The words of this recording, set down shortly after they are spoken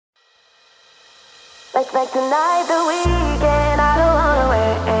Let's make tonight the weekend. I don't wanna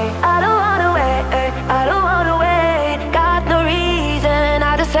wait, I don't wanna wait, I don't wanna wait. Got no reason,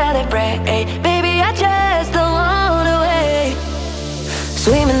 I just celebrate. Baby, I just don't wanna wait.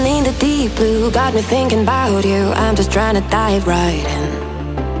 Swimming in the deep blue, got me thinking about you. I'm just trying to dive right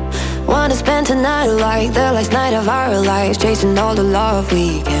in. Wanna spend tonight like the last night of our lives, chasing all the love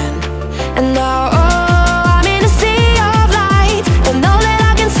we can. And now, oh, I'm in a sea of light, and all that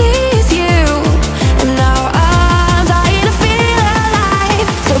I can see is you. And now I'm dying to feel alive.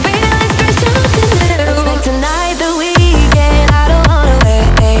 So baby, let's try something new. Let's make tonight the weekend. I don't wanna wait,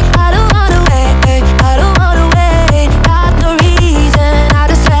 I don't wanna wait, I don't wanna wait. Got no reason, I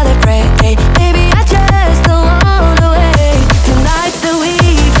just celebrate. Baby, I just don't wanna wait. Tonight's the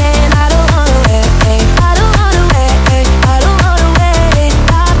weekend. I don't wanna wait, I don't wanna wait, I don't wanna wait.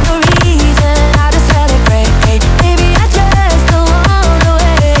 Got no reason, I just celebrate. Baby, I just don't wanna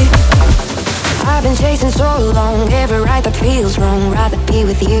wait. I've been chasing so long, every ride that feels wrong. Rather be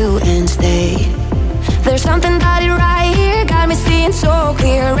with you instead. There's something about it right here, got me seeing so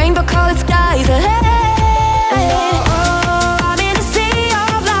clear. Rainbow colored skies ahead. Oh, I'm in a sea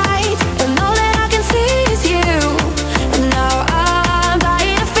of light, and all that I can see is you. And now I'm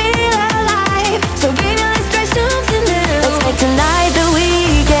dying to feel alive. So baby, let's try something new. Let's make tonight the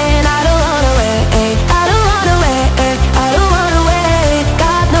weekend. I don't wanna wait, I don't wanna wait, I don't wanna wait.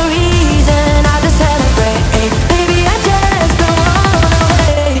 Got no reason, I just celebrate. Baby, I just don't wanna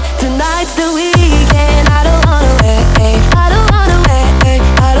wait. Tonight's the weekend. I don't wanna wait, I don't wanna wait,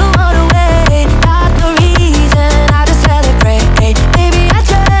 I don't wanna wait. Got no reason, I just celebrate. Baby, I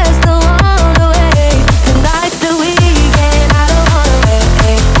just don't wanna wait. Tonight's the weekend. I don't wanna wait,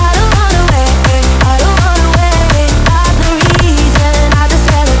 I don't wanna wait, I don't wanna wait. Got no reason, I just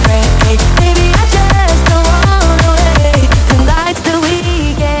celebrate. Baby, I just don't wanna wait. Tonight's the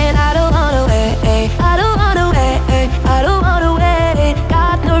weekend. I don't wanna wait, I don't wanna wait, I don't wanna wait.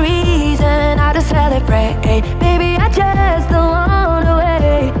 Got no reason, I just celebrate. Baby, I just don't wanna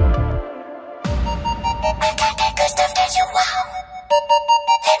wait. I got that good stuff that you want.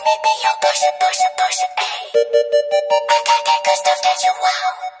 Let me be your pusher, pusher, pusher, ayy. I got that good stuff that you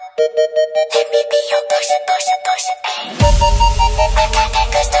want. Let me be your pusher, pusher, pusher, ayy. I got that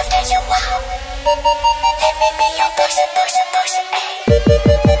good stuff that you want. Let me be your pusher, pusher, pusher, ayy.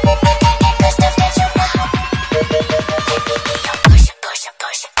 I got that good stuff that you want. Let me be your pusher, pusher,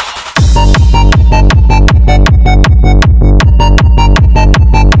 pusher,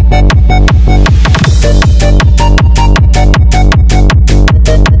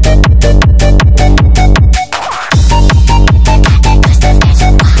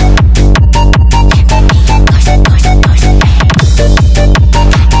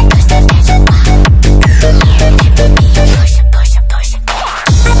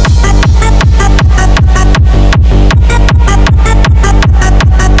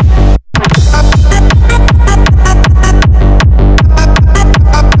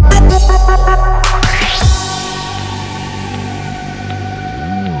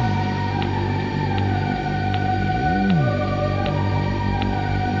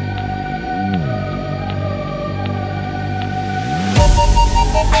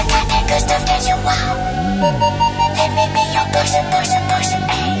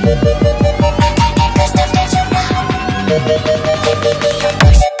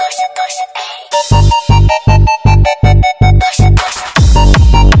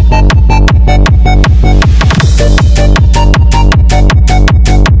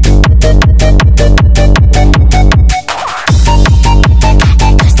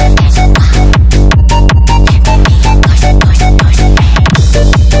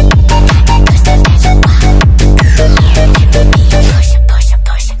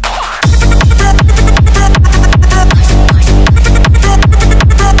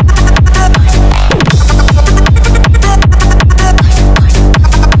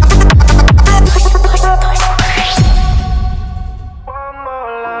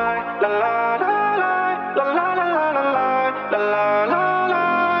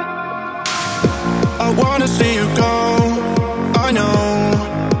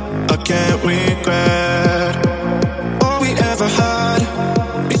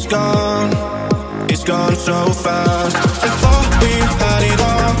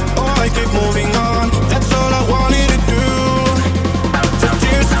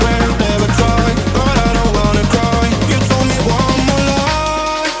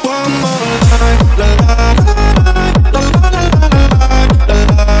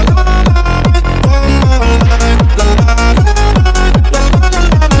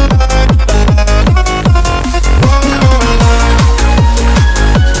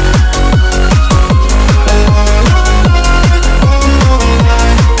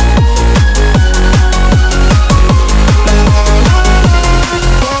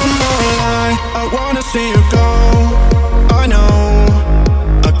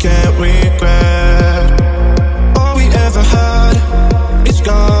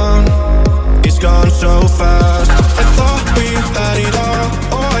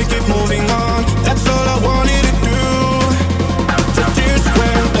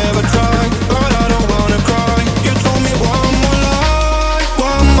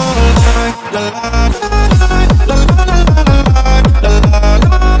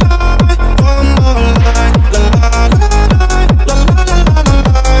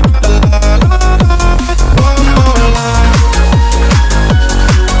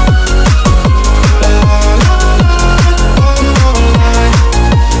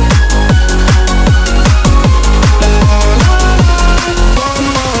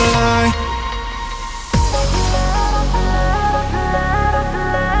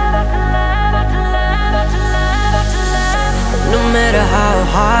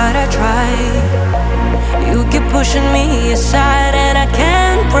 pushing me aside and I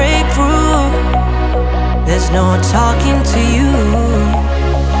can't break through. There's no talking to you.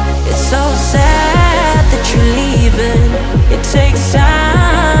 It's so sad that you're leaving. It takes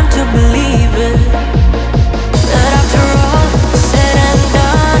time to believe it, that after all said and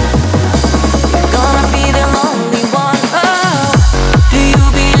done, you're gonna be the lonely one. Oh, do you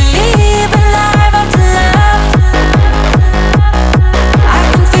believe in life after love? I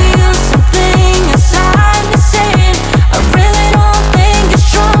can feel something inside me saying I really don't think you're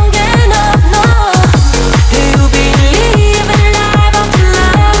strong enough. No, do you believe in life after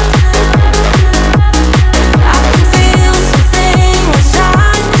love? I can feel something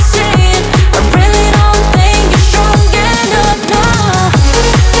inside me saying I really don't think you're strong enough. No.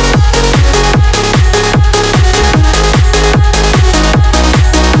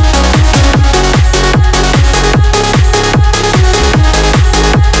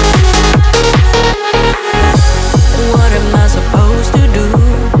 What am I supposed to do?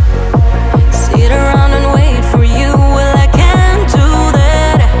 Sit around and wait for you? Well, I can't do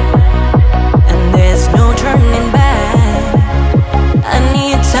that, and there's no turning back. I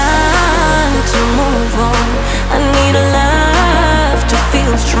need time to move on. I need a love to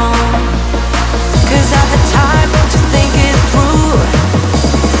feel strong. 'Cause I've had time to think it through.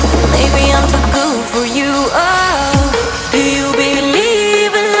 Maybe I'm too good for you. Oh, do you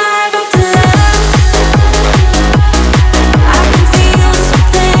believe in life after love? I can feel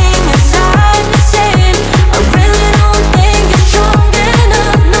something inside me saying I really don't think you're strong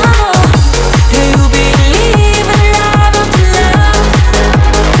enough. No, do you believe in life after love?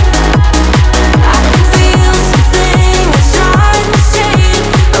 I can feel something inside me saying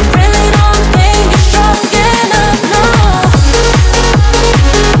I really don't think you're strong enough. No.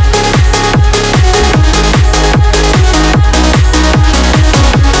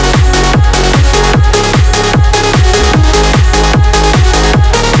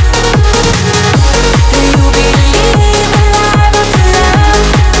 Do you believe in life after love?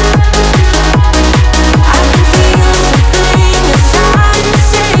 I can feel something inside me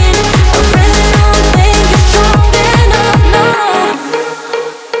saying I really don't think you're strong enough. No.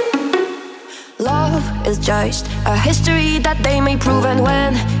 Love is just a history that they may prove, and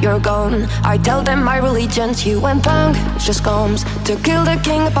when you're gone, I tell them my religion's you, and punk just comes to kill the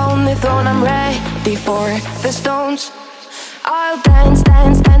king upon the throne. I'm ready for the stones. I'll dance,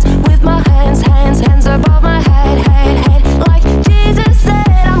 dance, dance with my hands, hands, hands above my head, head, head. Like Jesus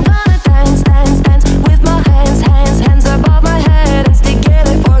said, I'm gonna dance, dance, dance with my hands, hands, hands above my head, and stick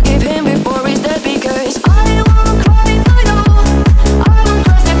together, forgive him before he's dead. Because I won't cry for you, I won't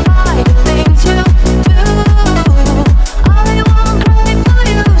justify the things you do. I won't cry for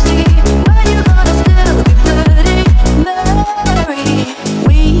you, see, when you're gonna still be bloody Mary.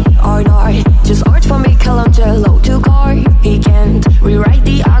 We are not just art from Michelangelo to carve. He can't rewrite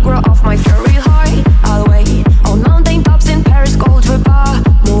the aggro of my fury heart. I'll wait on mountaintops in Paris, cold repas,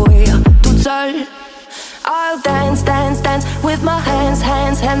 mourir toute seule. I'll dance, dance, dance with my hands,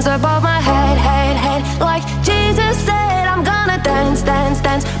 hands, hands above my head, head, head. Like Jesus said, I'm gonna dance, dance,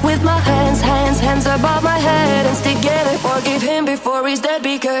 dance with my hands, hands, hands above my head, and stick together, forgive him before he's dead.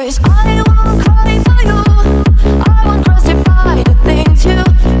 Because I won't cry for you, I won't crucify the things you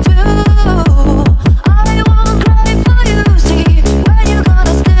do. I won't cry for you, see, when you're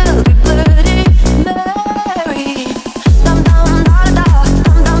gonna still be bloody Mary. Dum dum da da da,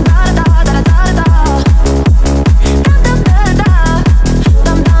 dum dum da da da da da da. Dum dum da da,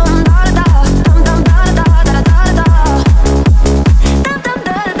 dum dum da da, dum dum da da da da da. Dum dum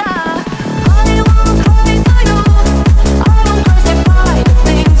da da. I won't cry for you, I won't crucify the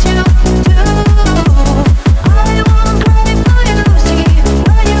things you do.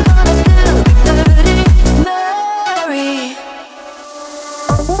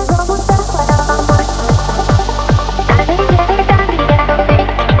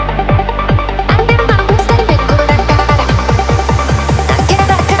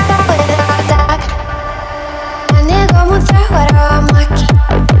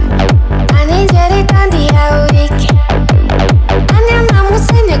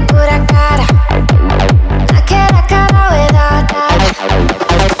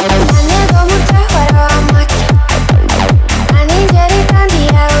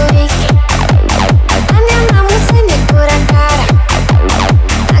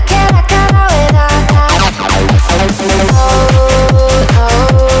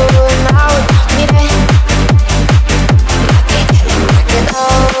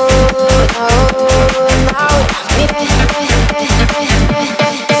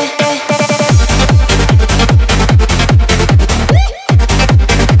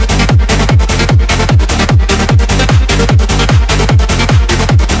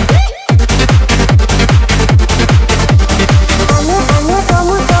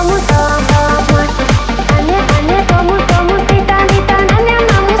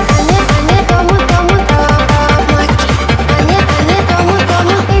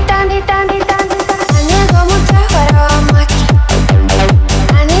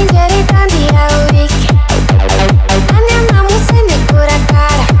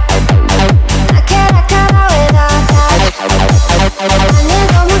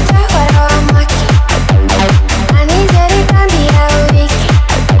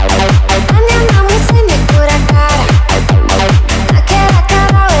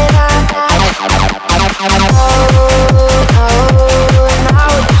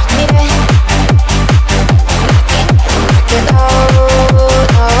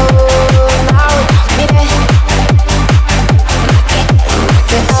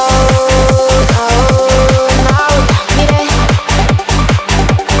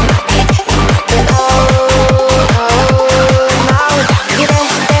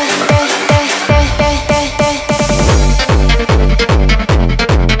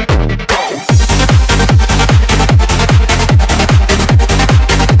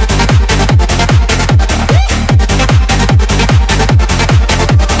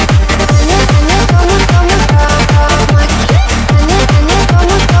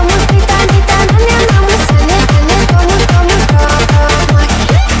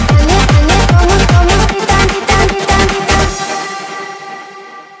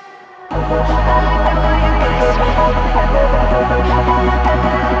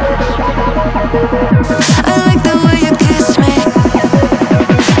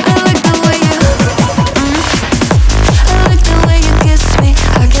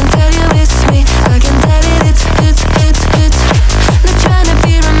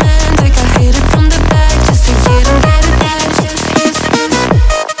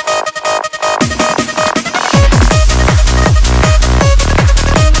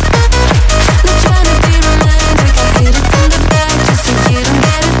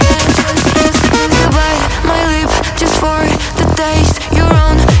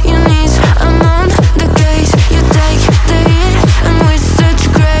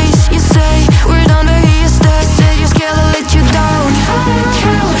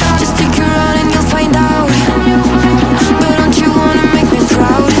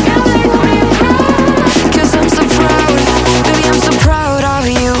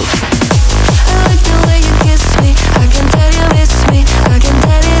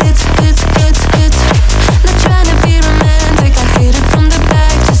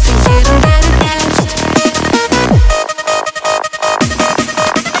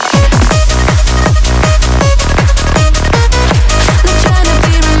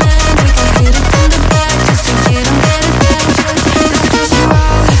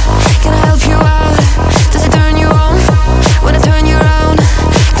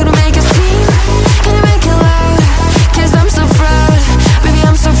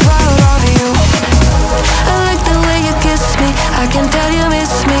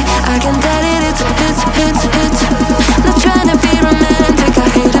 miss me. I can tell it, it's not trying to be romantic. I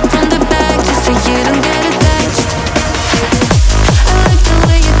hate it from the back, just so you don't get attached. I like the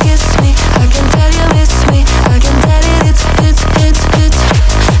way you kiss me. I can tell you miss me. I can tell it, it's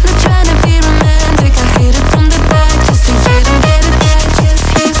not trying to be romantic. I hate it from the back, just so you don't get attached.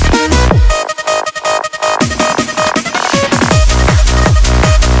 Yes.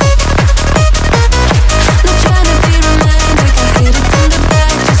 Not trying to be romantic. I hate it from the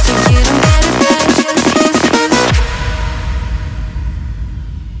back, just so you don't get attached. Yes.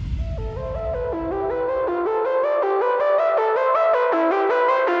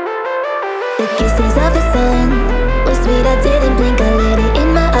 The kisses of the sun were sweet, I didn't blink, I let it in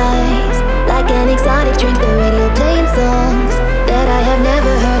my eyes. Like an exotic drink, the radio playing songs that I have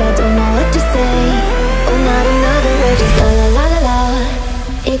never heard, I don't know what to say. Oh, not another word, just la la la la la.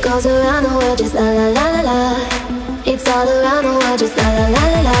 It goes around the world, just la la la la la. It's all around the world, just la la la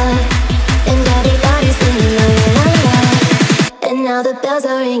la la. And everybody's singing la la la la la. And now the bells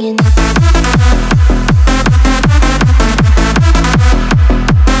are ringing.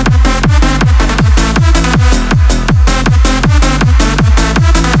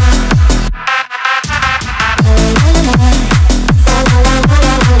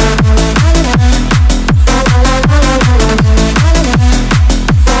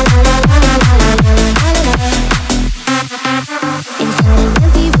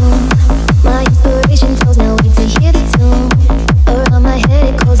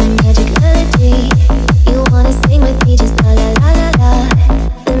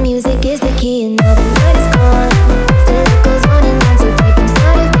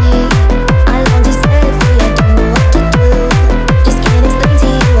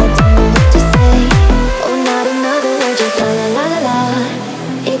 I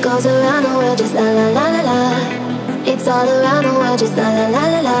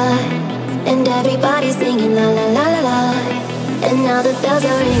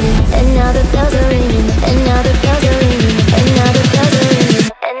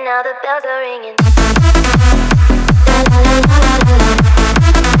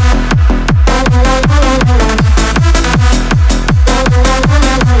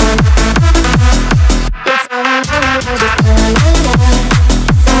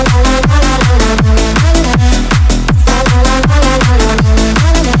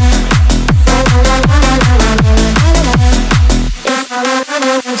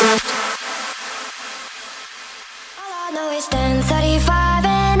know is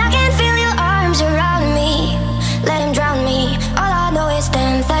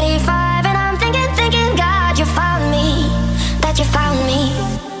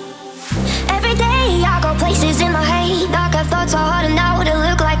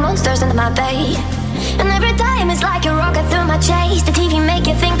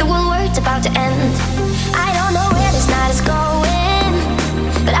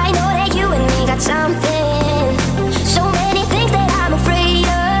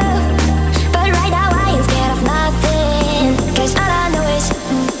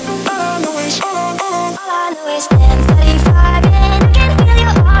 10:35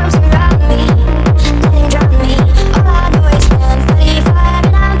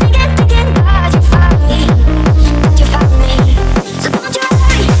 and I'm thinking, God, you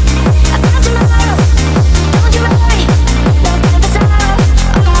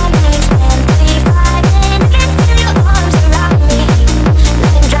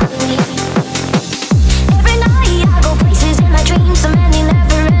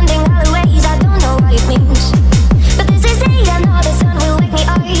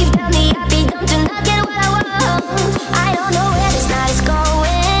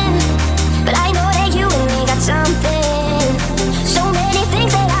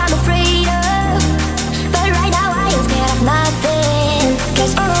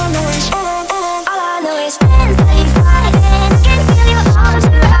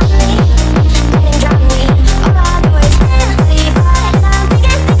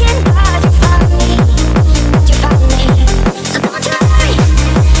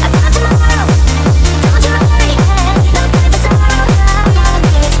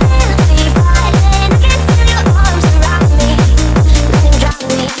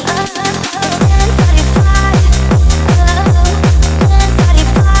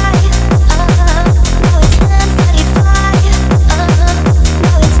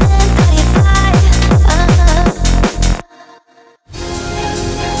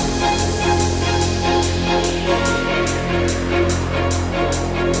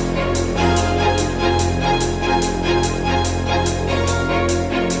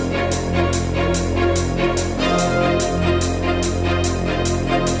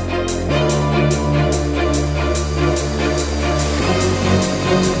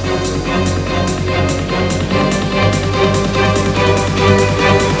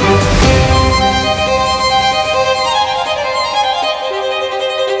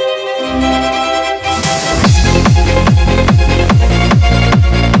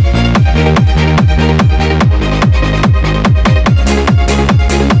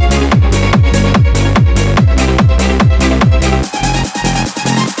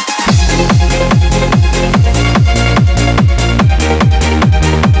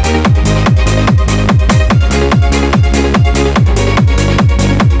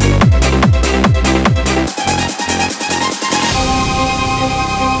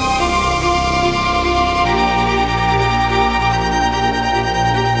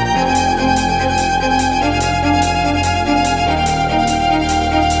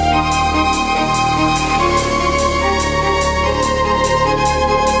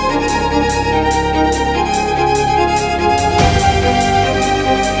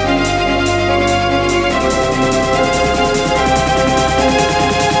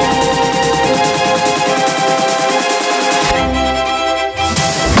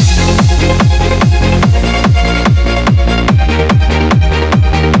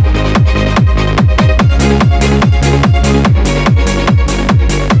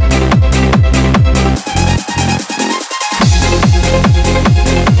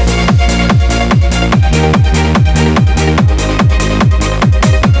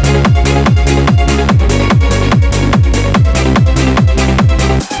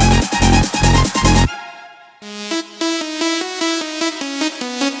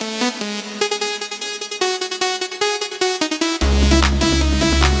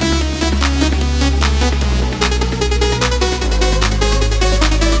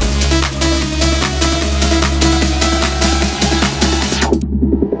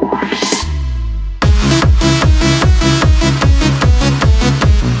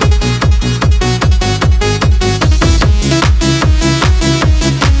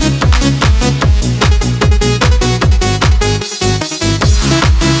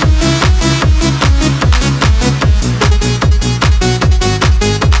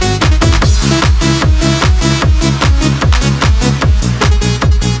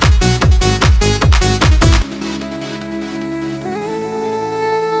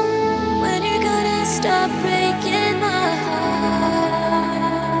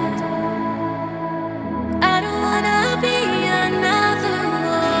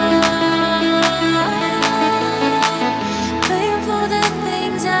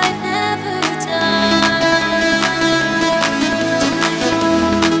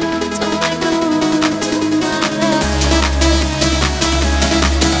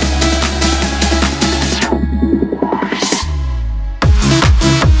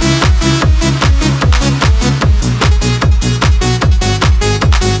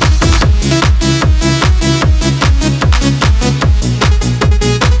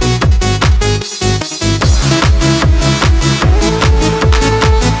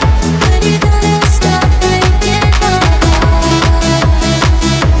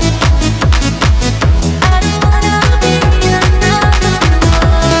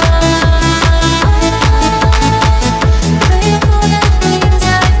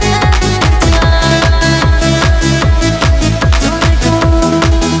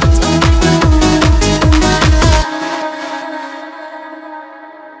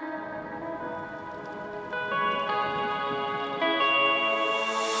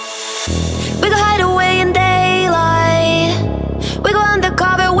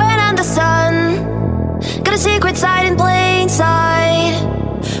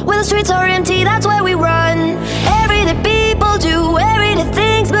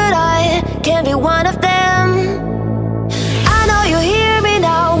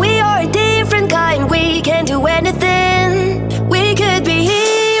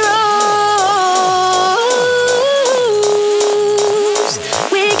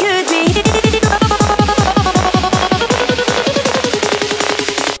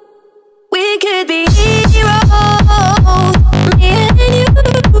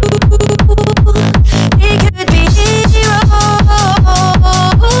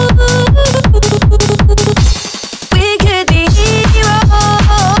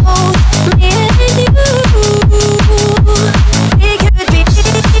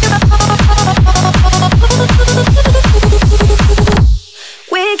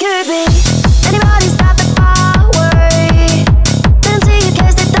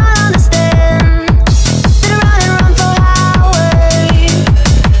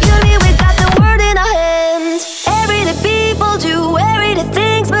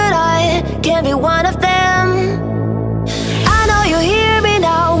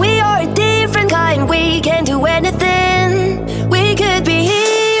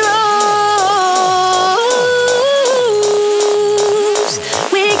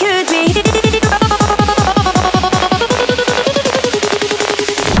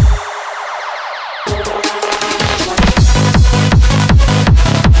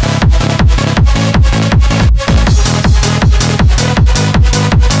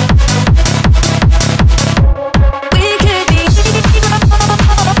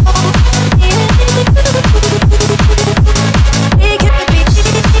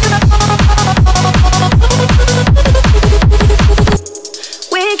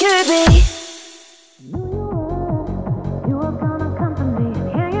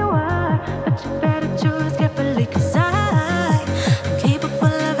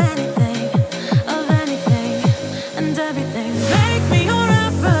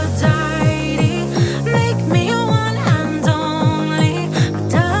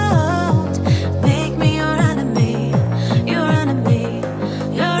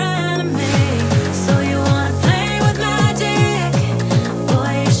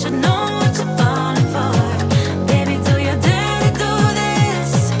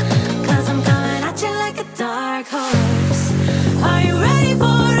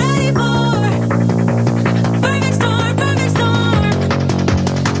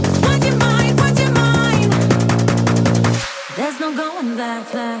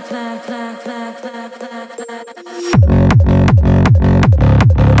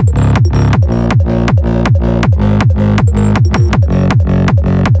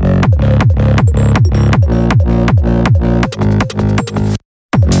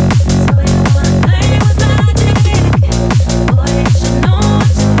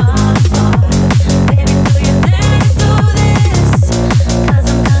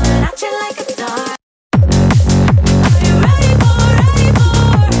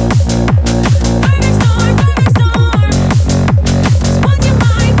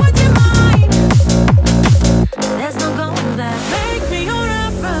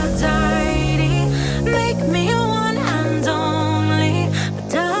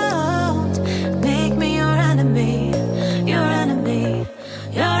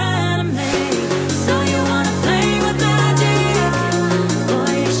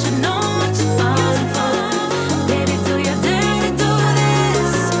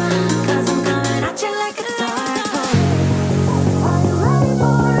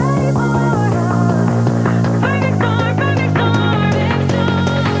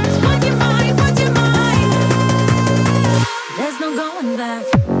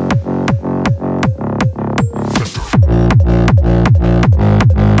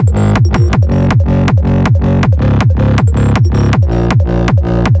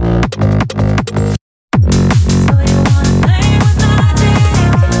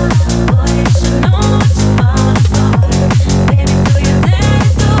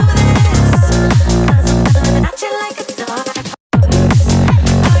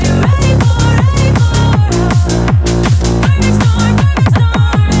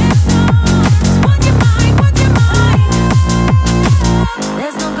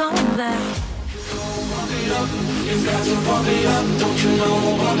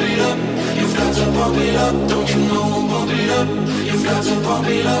pump it up, don't you know, pump it up. You've got to pump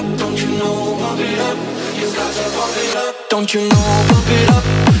it up, don't you know, pump it up. You've got to pump it up, don't you know, pump it up.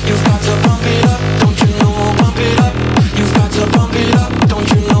 You've got to pump it up, don't you know, pump it up. You've got to pump it up, don't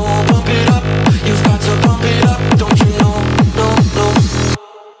you know, pump it up. You've got to pump it up, don't you know, no, no.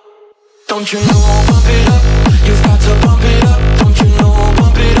 Don't you know, pump it up. You've got to pump it up, don't you know,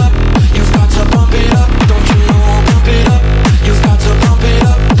 pump it up. You've got to pump it up, don't you know, pump it up. You've got to pump it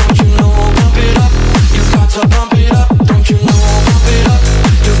up, don't you know, pump it up. You've got to pump it up, don't you know, pump it up.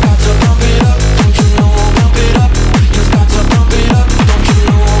 You've got to pump it up, don't you know, pump it up. You've got to pump it up, don't you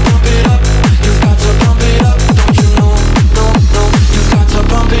know, pump it up. You've got to pump it up, don't you know, no, no. You've got to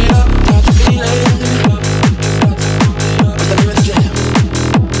pump it up, got to feel it. What's the name of the jam?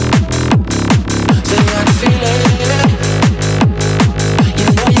 Say I can feel it. You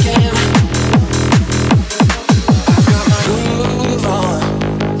know you can. I've got my groove on,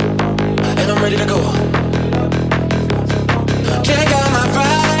 and I'm ready to go. Check out my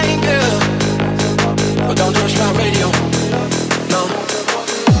vibe, girl, but don't touch my radio. No.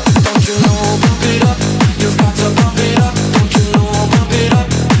 Don't you know, pump it up. You've got to pump it up. Don't you know, pump it up.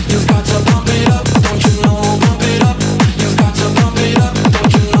 You've got to pump it up. Don't you know, pump it up. You've got to pump it up.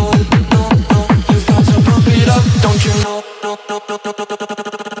 Don't you know, no, no. You've got to pump it up. Don't you know, no, no, no, no,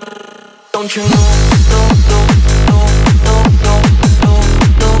 no, no, no. Don't you know, no, no, no, no, no, no,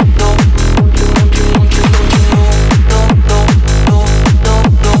 no, no. Don't you know, no, no, no, no,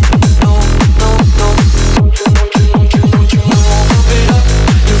 no, no, no, no. Don't you know, pump it up.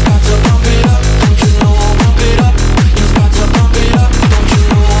 You've got to pump it up. Don't you know, pump it up. You've got to pump it up. Don't you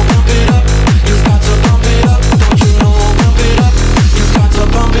know, pump it up. You've got to pump it up. Don't you know, pump it up. You've got to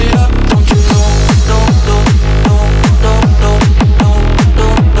pump it up. Don't you know, no, no, no, no, no, no, no,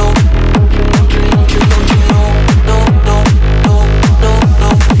 no. Don't you know, no, no, no, no, no,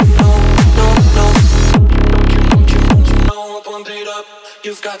 no, no, no. Don't you know, pump it up.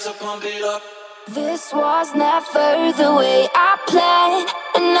 You've got to pump it up. This was never the way I planned,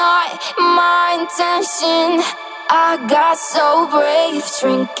 and not my intention. I got so brave,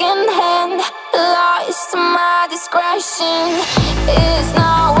 drink in hand, lost my discretion. It's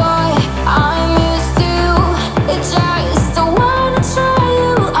not what I'm used to. It just wanna try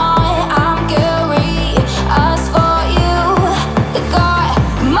you on. I'm curious for you. It got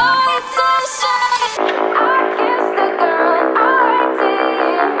my attention. I kissed the girl I did.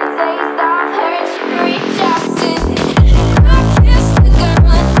 The taste of her, she rejected. I kissed the girl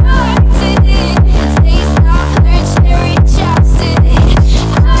I did. The taste of her, she rejected.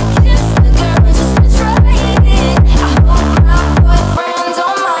 I kissed the girl just to try it. I hope my boyfriend's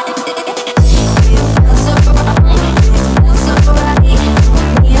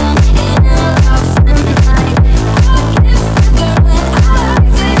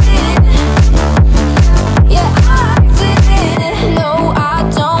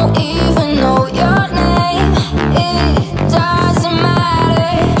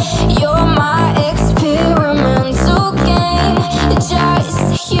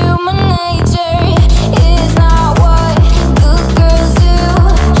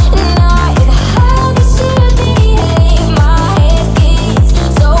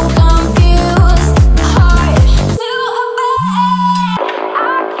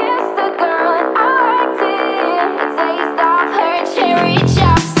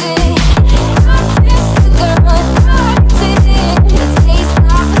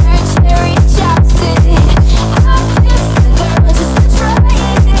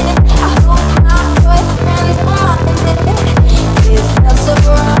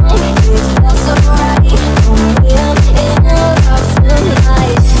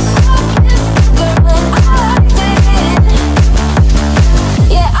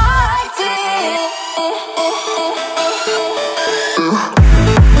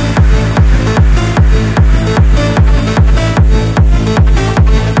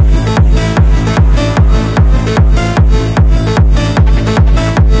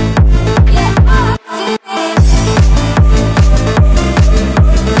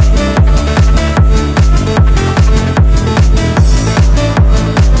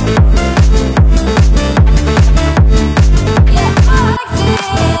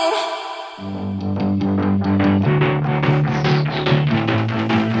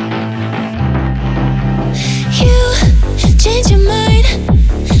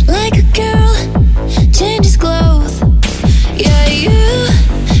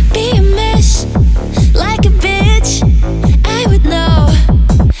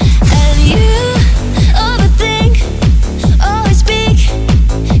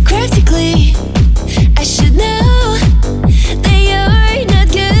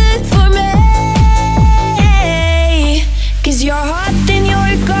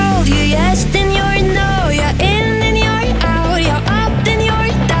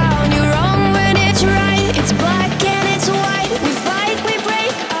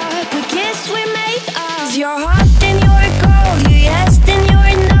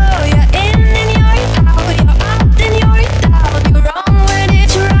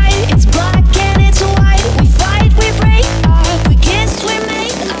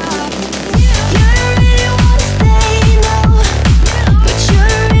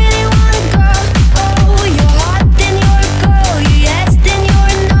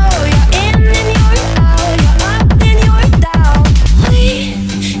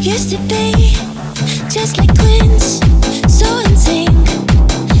used to be just like twins, so in sync.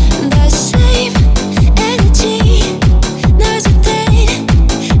 The same energy, there's a dead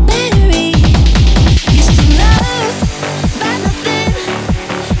battery. Used to love, but nothing.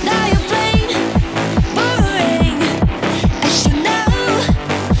 Now you're plain boring. I should know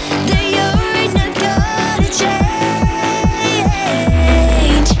that you're not gonna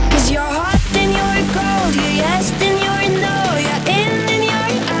change. 'Cause you're hot and you're cold, you're yes and you're no, you're in and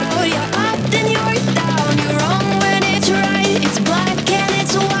you're out, you're up and you're down, you're wrong when it's right, it's black and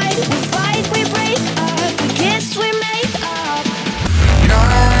it's white. We fight, we break up, we kiss, we make up. You don't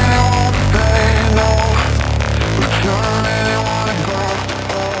really want to say no, but you don't really want to go.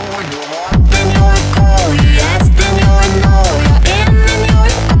 Oh, you're hot. Then you're cold, you're yes, then you're no, you're in and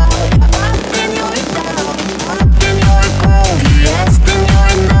you're out, you're up and you're down, up and you're cold, you're yes, then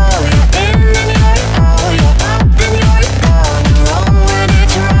you're no, you're in and you're out, you're up and you're down, you're wrong when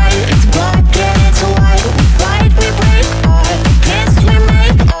it's right, it's black and it's white. We fight, we break up, we kiss, we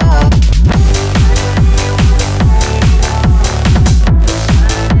make up.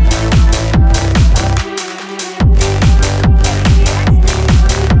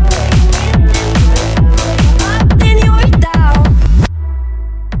 Up and you're down.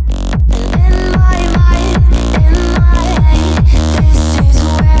 And in my mind, in my head, this is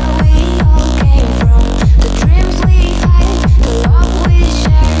where we all came from. The dreams we had, the love we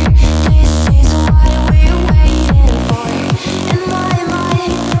share, this is what we're waiting for. In my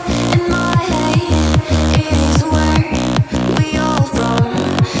mind, in my head, it is where we all from.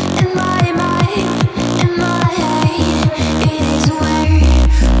 In my mind, in my head, it is where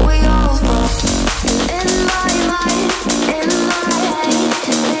we all from. In my mind, in my head,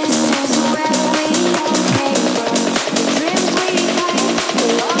 this is where we all came from. The dreams we had, the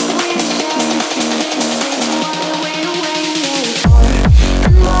love we share, this is what we're waiting for. In my mind, in my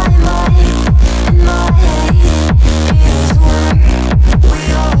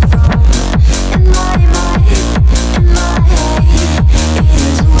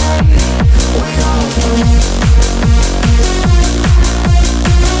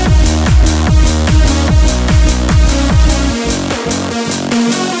head,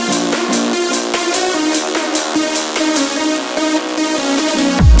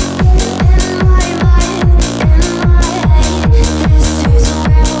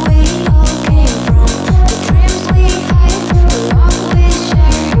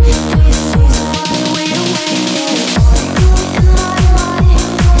 it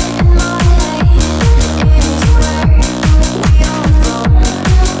is where we all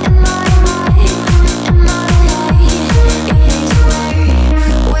from. In my mind, in my head, it is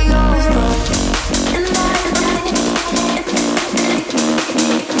where we all from. In my mind,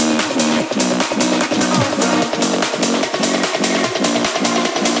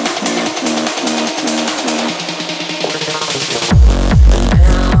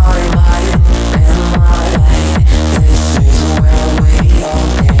 in my head, this is where we all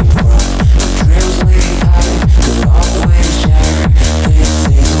came from. The dreams we had, the love we share, this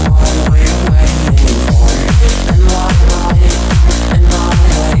is what we're waiting for. In my mind, in my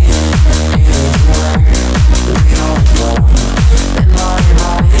head, it is where we all from. In my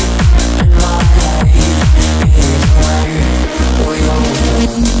mind, in my head, it is where we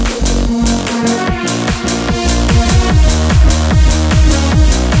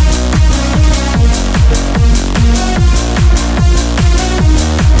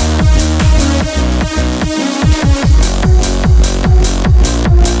all from. In my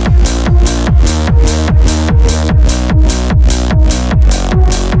mind,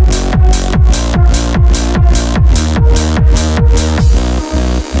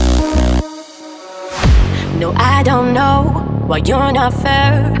 no, I don't know why you're not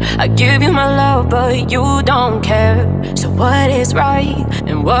fair. I give you my love, but you don't care. So what is right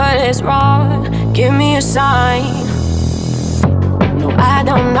and what is wrong? Give me a sign. No, I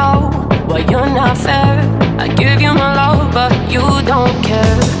don't know why you're not fair. I give you my love, but you don't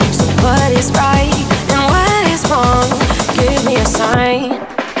care. So what is right and what is wrong? Give me a sign.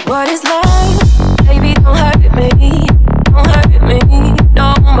 What is love? Baby, don't hurt me. Don't hurt me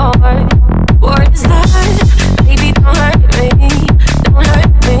no more. What is love? Baby, don't hurt me. Don't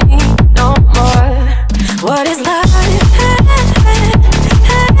hurt me no more. What is love?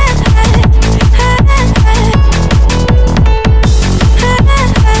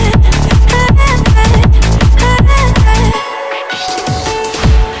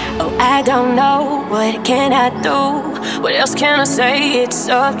 Oh, I don't know, what can I do? What else can I say? It's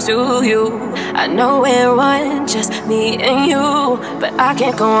up to you. I know we're one, just me and you, but I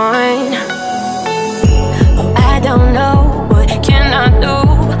can't go on. Oh, I don't know, what can I do?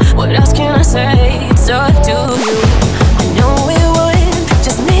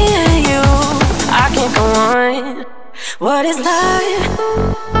 is life?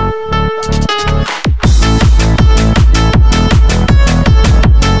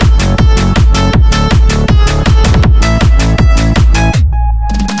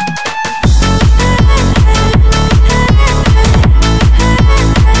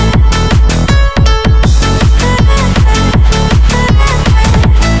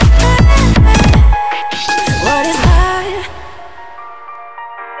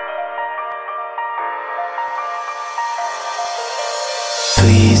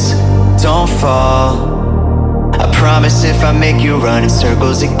 Please don't fall. I promise if I make you run in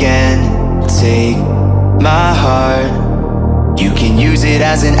circles again, take my heart. You can use it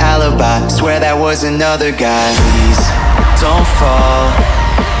as an alibi. Swear that was another guy. Please don't fall.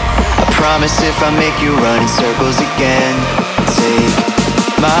 I promise if I make you run in circles again, take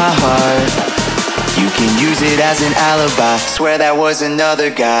my heart. You can use it as an alibi. Swear that was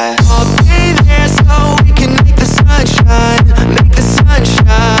another guy. I'll be there so we can make the sunshine. Make the sunshine.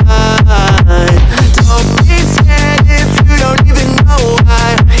 Don't be scared if you don't even know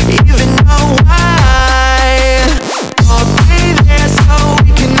why. Even know why. I'll be there so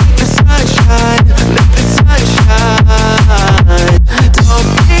we can make the sunshine. Make the sunshine. Don't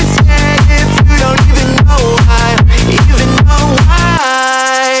be scared if you don't even know why. Even know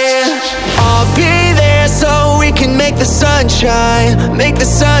why. I'll be there so we can make the sunshine. Make the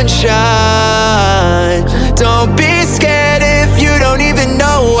sunshine. Don't be scared if you don't even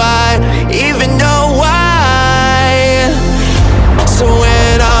know why. Even know why. So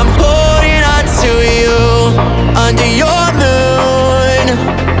when I'm holding on to you under your moon,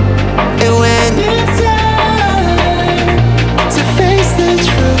 and when it's time to face the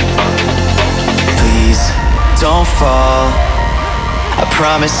truth, please don't fall. I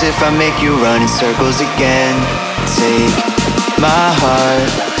promise if I make you run in circles again, take my heart.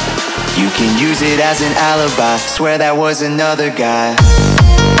 You can use it as an alibi. Swear that was another guy.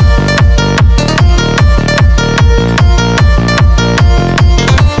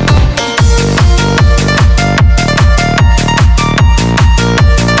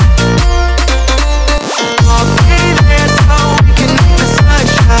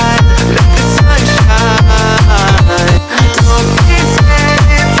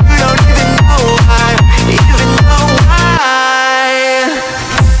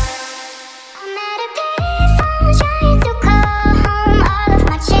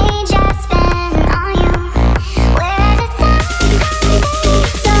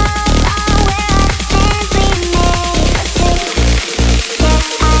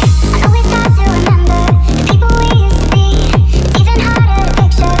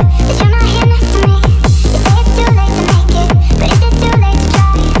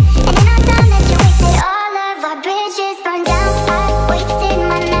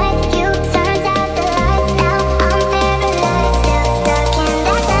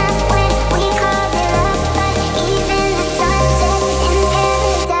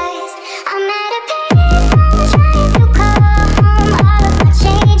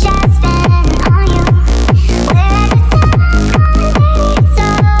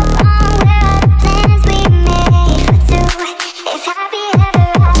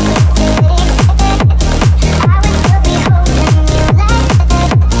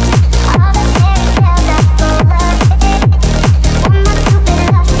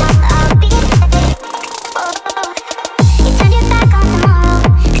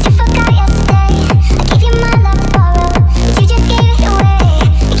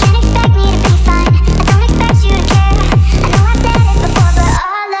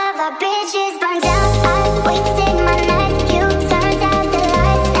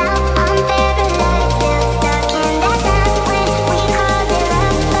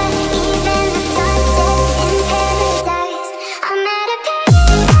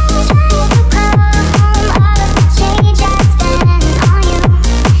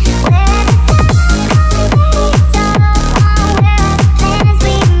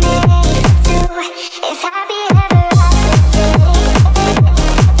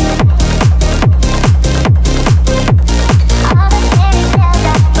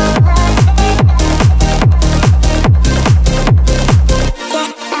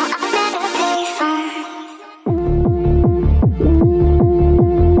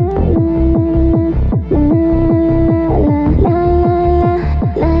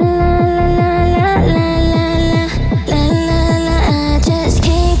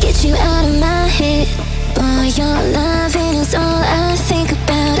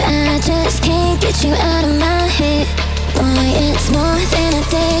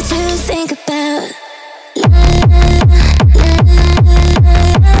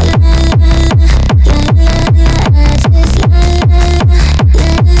 Just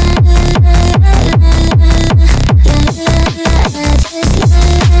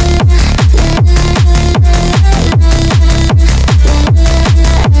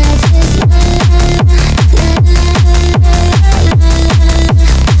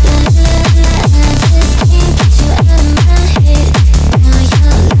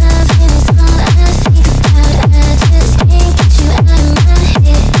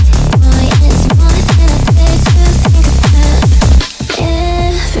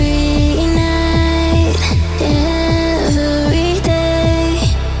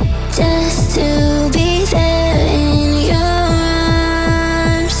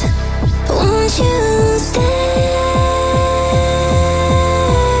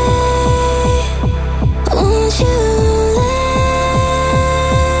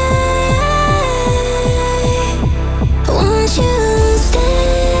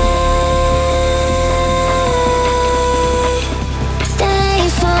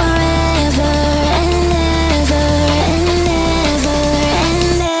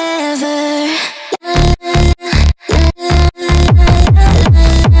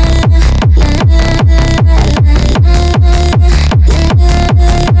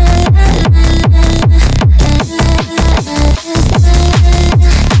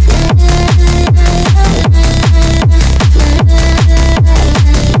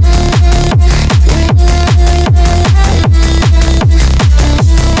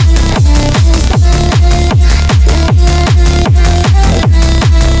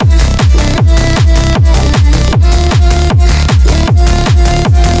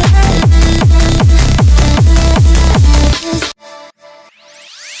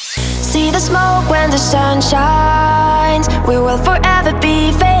smoke when the sun shines. We will forever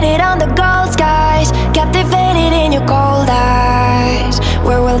be faded on the gold skies, captivated in your cold eyes.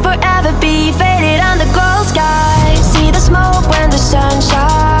 We will forever be faded on the gold skies. See the smoke when the sun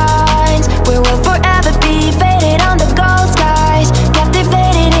shines. We will forever be faded on the gold skies,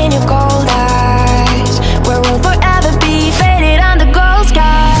 captivated in your cold eyes. We will forever be faded on the gold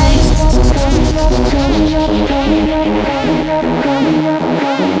skies.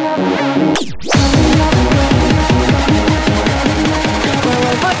 We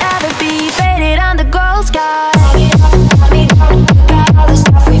will forever be faded on the gold skies. Got all the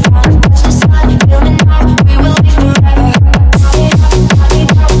stuff we found, touch the sun, feel the night. We will live forever.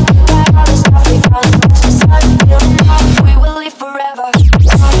 Got all the stuff we found, touch the sun, feel the night. We will live forever.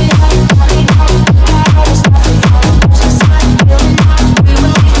 Got all the stuff we found, touch the sun, feel the night. We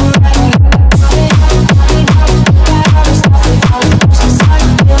will live forever. Got all the stuff we found, touch the sun,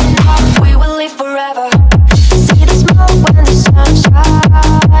 feel the night. We will live forever. See the smoke when the sun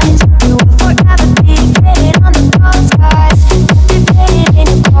shines. We will forever be faded on the gold skies, captivated in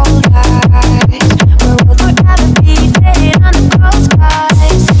your cold eyes. We will forever be faded on the gold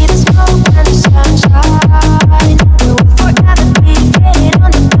skies. See the smoke when the sun shines. We will forever be faded on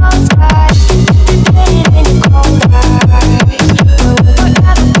the gold skies, captivated in your cold eyes. We will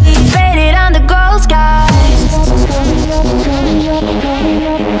forever be faded on the gold skies. We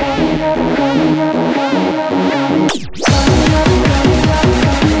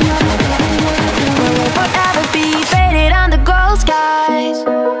will forever be faded on the gold skies.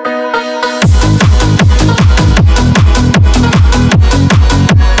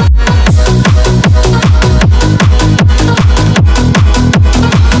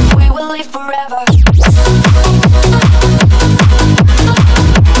 We will live forever.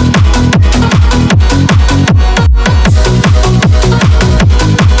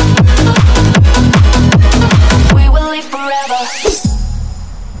 We will live forever.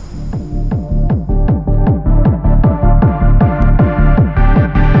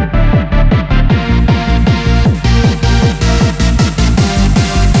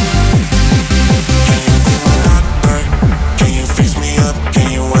 Can you fix me up?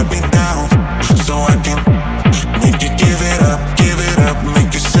 Can you wipe me down? So I can make you give it up,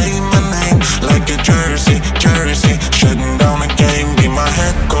 make you say my name like a jersey, shutting down the game, be my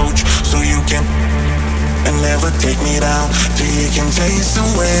head coach, so you can and never take me down, till you can taste the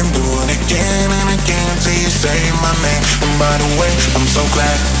way I'm doing again and again, till you say my name. And by the way, I'm so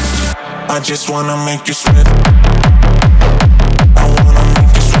glad, I just wanna make you sweat. I wanna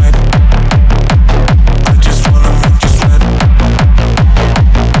make you sweat. I just wanna make you sweat.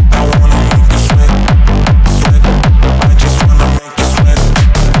 I wanna make you sweat, sweat. I just wanna make you sweat.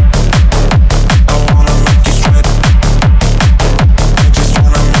 I wanna make you sweat. I just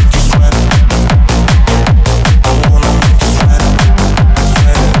wanna make you sweat. I wanna make you sweat,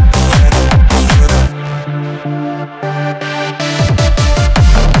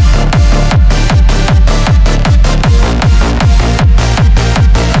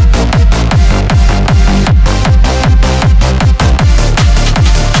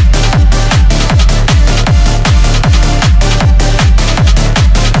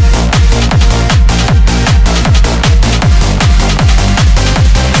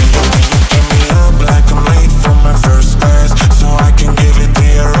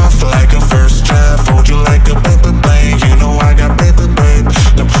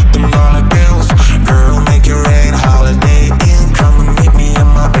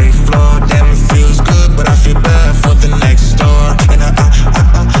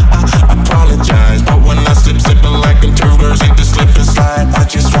 sweat, sweat. I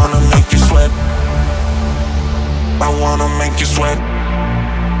just wanna make you sweat. I wanna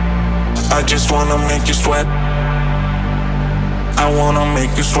make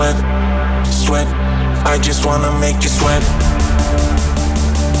you sweat, sweat. I just wanna make you sweat.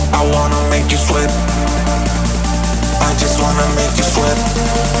 I wanna make you sweat. I just wanna make you sweat.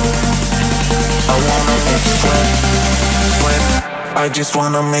 I wanna make you sweat, sweat. I just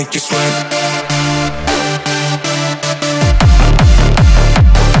wanna make you sweat.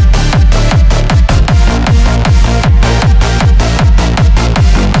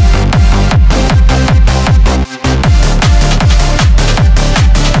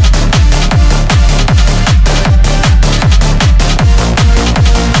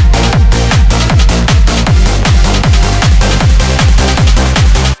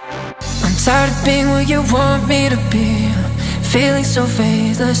 Tired of being where you want me to be, feeling feeling so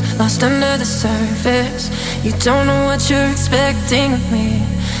faithless, lost under the surface. You don't know what you're expecting of me,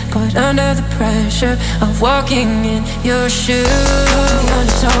 but under the pressure of walking in your shoes. Caught in the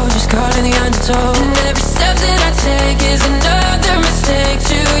undertow, just caught in the undertow. And every step that I take is another mistake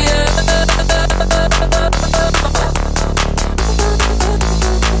to you.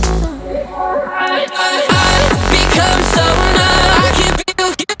 I've become so numb, I can't feel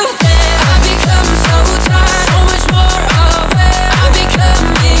you there. I've become so tired, so much more aware. I'm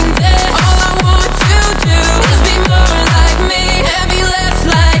becoming dead. All I want to do is be more like me and be less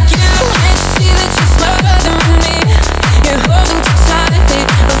like you. Can't you see that you're smothering me? You're holding too tightly,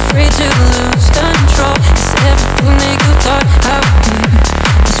 afraid to lose control. Is everything that you thought I would be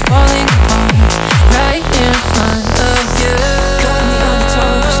is falling apart right in front of you. Caught in the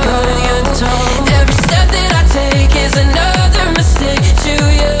undertow, just caught in the undertow. Every step that I take is another mistake to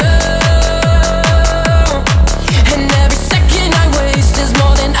you. And every second I waste is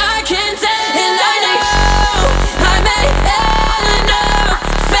more than I can take. And I know I may end up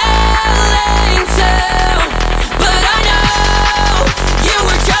failing too, but I know you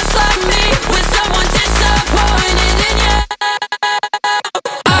were just like me, with someone disappointed in you.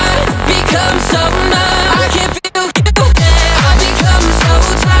 I've become so numb, I can't feel you there. I've become so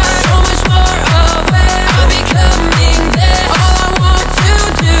tired, so much more aware. I'm becoming dead. All I want to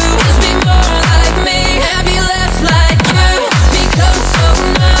do is be more like me and be less like you. Become so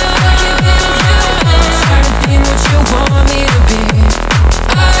numb, I can't feel you there. Tired of being what you want me to be.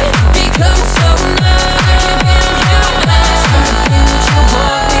 I've become so numb, I can't feel you there. Tired of being what you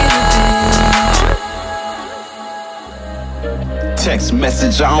want me to be. Text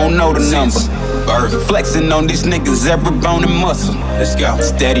message, I don't know the number. Bird flexing on these niggas, every bone and muscle. Let's go.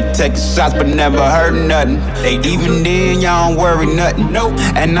 Steady taking shots, but never heard nothing. They even then, y'all don't worry nothing. Nope.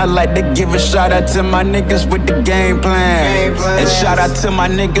 And I like to give a shout out to my niggas with the game plan. And shout out to my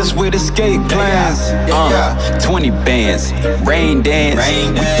niggas with escape plans. 20 bands, rain dance.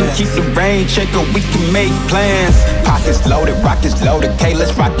 We can keep the rain check or we can make plans. Pockets loaded, rockets loaded. Okay,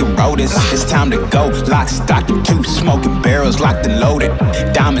 let's rock and roll this. It's time to go. Lock, stock, and two smoking barrels locked and loaded.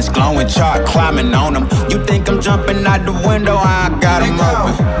 Diamonds glowing, chart climbing on them. You think I'm jumping out the window? I got them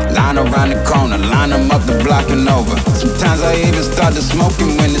open. Line around the corner, line them up the block and over. Sometimes I even start to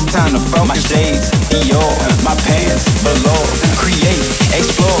smoking when it's time to focus. My shades, Dior, my pants, below. Create,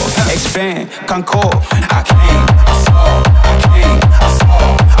 explore, expand, concord. I came, I saw, I came, I saw.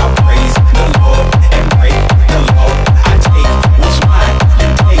 I praise the Lord and break the Lord. I take what's mine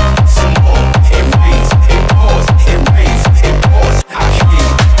and take some more. It rains, it pours, it rains, it pours. I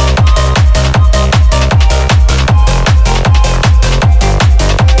came.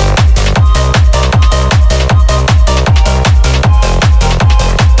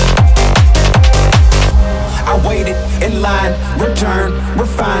 In line, return,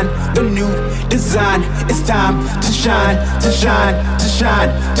 refine the new design. It's time to shine, to shine, to shine,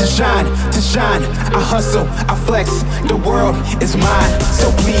 to shine, to shine. I hustle, I flex, the world is mine. So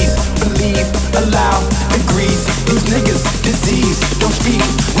please believe, allow degrees. These niggas disease, don't speak,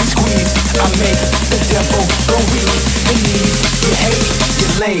 we squeeze. I make the devil go weak. The knees, you hate,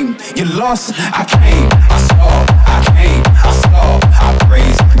 you're lame, you're lost. I came, I saw, I came, I saw. I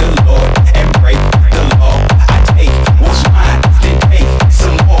praise the Lord and break the law. I take what's mine, then take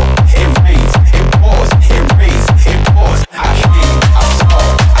some more. It rains, it pours, it rains, it pours. I came, I saw,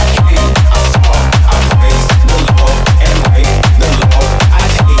 I came, I saw. I praise the Lord and break the law. I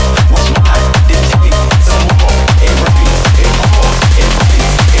take what's mine, then take some more. It rains, it pours, it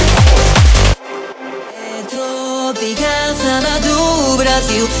rains, it pours. Tropical summer do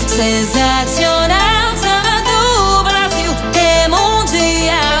Brasil, sensacional summer do Brasil, é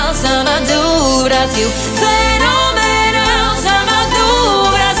mundial summer do Brasil, fenomenal summer do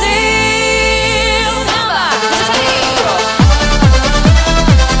Brasil. Samba,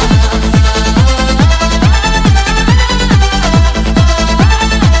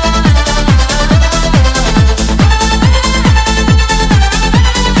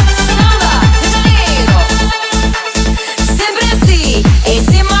 sempre assim, em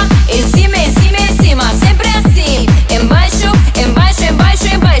cima, em cima, em cima, em cima, sempre assim, embaixo, embaixo, embaixo,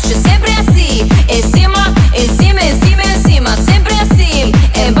 embaixo, sempre assim, em cima.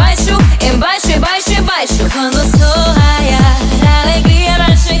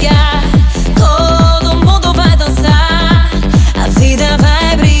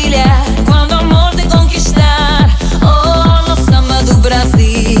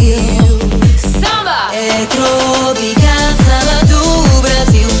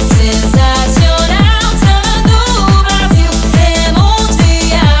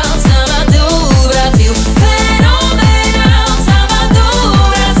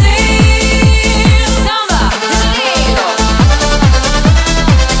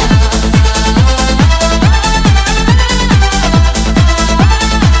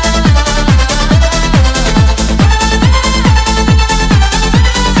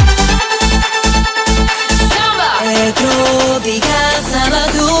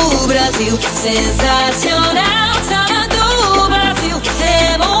 sensacional. Sama do Brasil,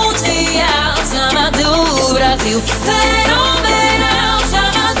 é mundial. Sama do Brasil, fenomenal.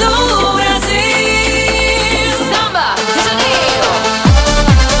 Sama do Brasil. Samba de Janeiro.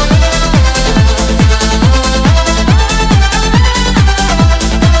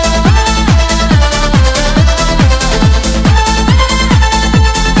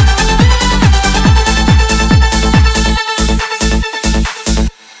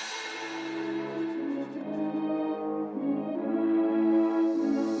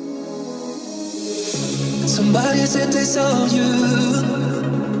 Somebody said they saw you.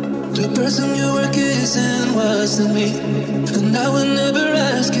 The person you were kissing wasn't me, and I would never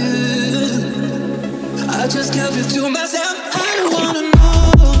ask you. I just kept it to myself. I don't wanna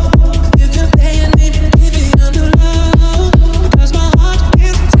know if you're paying me, if it under love, 'cause my heart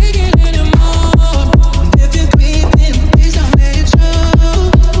can't take it anymore. If you're creeping, please don't let it show.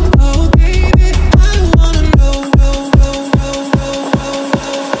 Oh baby, I don't wanna know.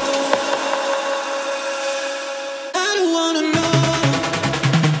 I don't wanna know.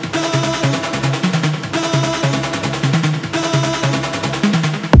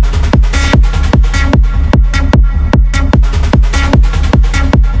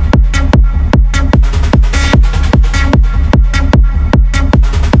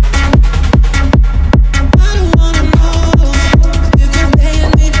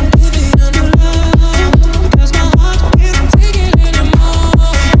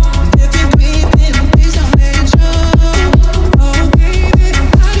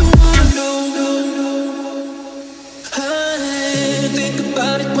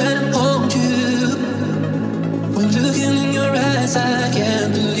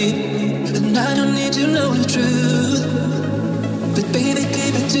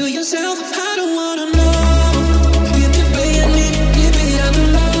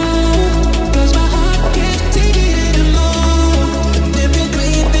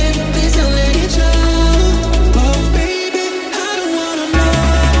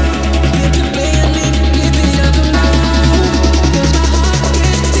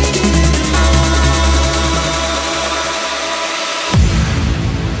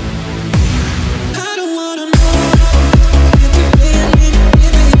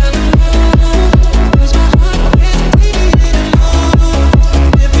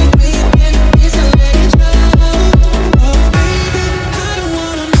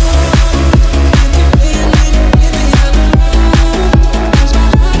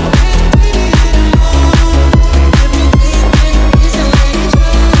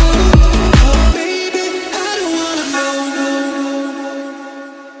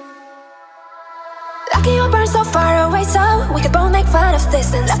 Lucky you burn so far away, so we could both make fun of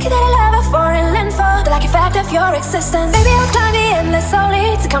distance. Lucky that I love a foreign landfall, the lucky fact of your existence. Baby, I'll climb the endless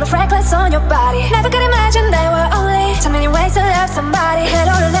slowly to count the freckles on your body. Never could imagine there were only so many ways to love somebody.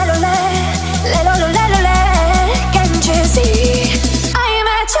 Can't you see? I am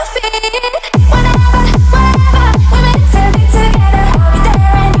at your feet. Whenever we're meant to be together, I'll be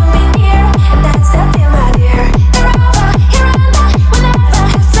there and you'll be near. And that's the deal, my dear. Here and there, whenever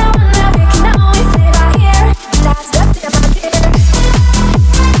have someone that we can always live out here. And that's the deal, my dear.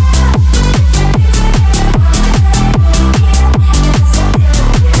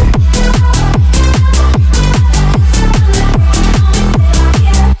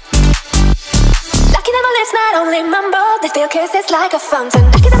 Lucky that my lips not only mumble, they feel kisses like a fountain.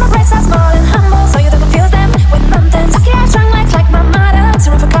 Lucky that my breasts are small and humble.